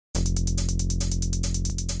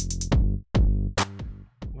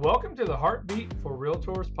Welcome to the Heartbeat for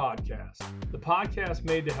Realtors podcast, the podcast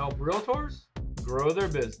made to help realtors grow their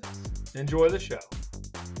business. Enjoy the show.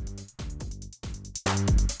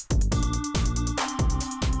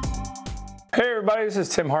 Hey everybody, this is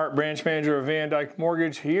Tim Hart, branch manager of Van Dyke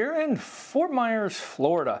Mortgage here in Fort Myers,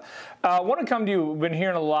 Florida. I want to come to you, we've been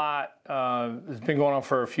hearing a lot, it's been going on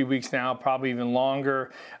for a few weeks now, probably even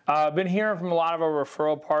longer. I've been hearing from a lot of our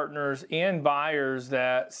referral partners and buyers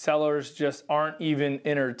that sellers just aren't even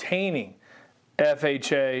entertaining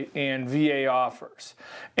FHA and VA offers.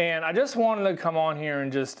 And I just wanted to come on here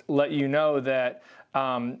and just let you know that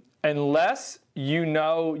unless you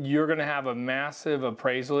know you're going to have a massive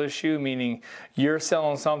appraisal issue, meaning you're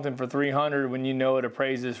selling something for $300 when you know it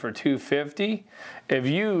appraises for $250, if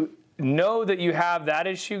you know that you have that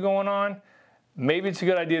issue going on, maybe it's a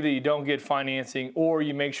good idea that you don't get financing, or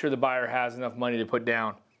you make sure the buyer has enough money to put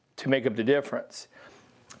down to make up the difference.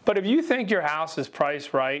 But if you think your house is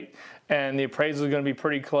priced right and the appraisal is going to be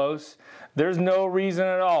pretty close, there's no reason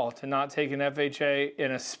at all to not take an FHA,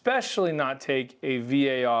 and especially not take a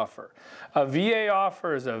VA offer. A VA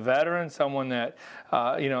offer is a veteran, someone that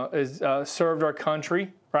is served our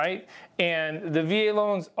country, right? And the VA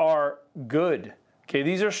loans are good. Okay,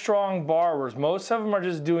 these are strong borrowers. Most of them are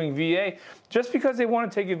just doing VA just because they want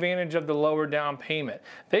to take advantage of the lower down payment.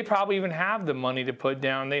 They probably even have the money to put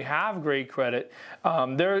down. They have great credit.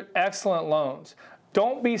 They're excellent loans.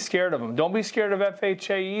 Don't be scared of them. Don't be scared of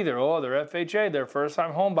FHA either. Oh, they're FHA, they're a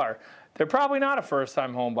first-time home buyer. They're probably not a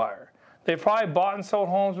first-time home buyer. They've probably bought and sold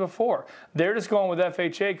homes before. They're just going with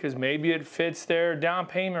FHA because maybe it fits their down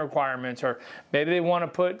payment requirements, or maybe they want to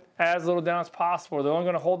put as little down as possible, or they're only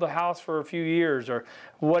going to hold the house for a few years, or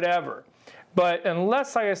whatever. But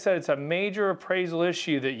unless, like I said, it's a major appraisal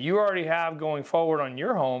issue that you already have going forward on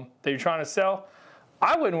your home that you're trying to sell,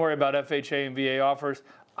 I wouldn't worry about FHA and VA offers.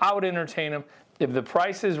 I would entertain them. If the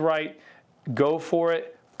price is right, go for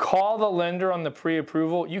it. Call the lender on the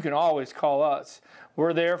pre-approval. You can always call us.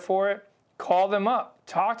 We're there for it. Call them up.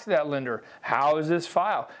 Talk to that lender. How is this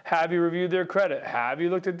file? Have you reviewed their credit? Have you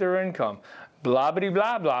looked at their income? Blah, blah,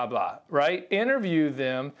 blah, blah, blah, right? Interview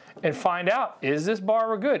them and find out, is this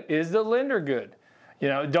borrower good? Is the lender good? You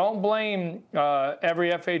know, don't blame every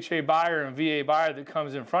FHA buyer and VA buyer that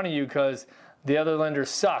comes in front of you because the other lender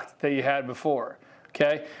sucked that you had before,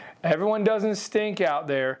 okay? Everyone doesn't stink out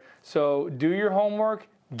there, so do your homework,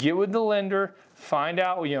 get with the lender, find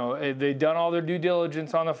out, if they've done all their due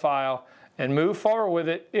diligence on the file, and move forward with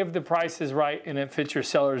it if the price is right and it fits your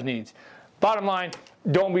seller's needs. Bottom line,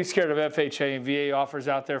 don't be scared of FHA and VA offers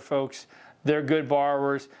out there, folks. They're good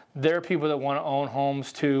borrowers. They're people that want to own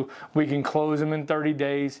homes too. We can close them in 30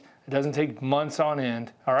 days. It doesn't take months on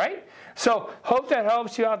end, all right? So hope that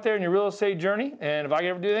helps you out there in your real estate journey, and if I can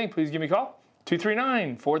ever do anything, please give me a call.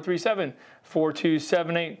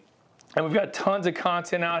 239-437-4278. And we've got tons of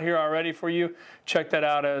content out here already for you. Check that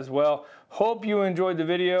out as well. Hope you enjoyed the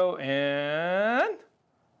video, and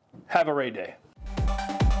have a great day.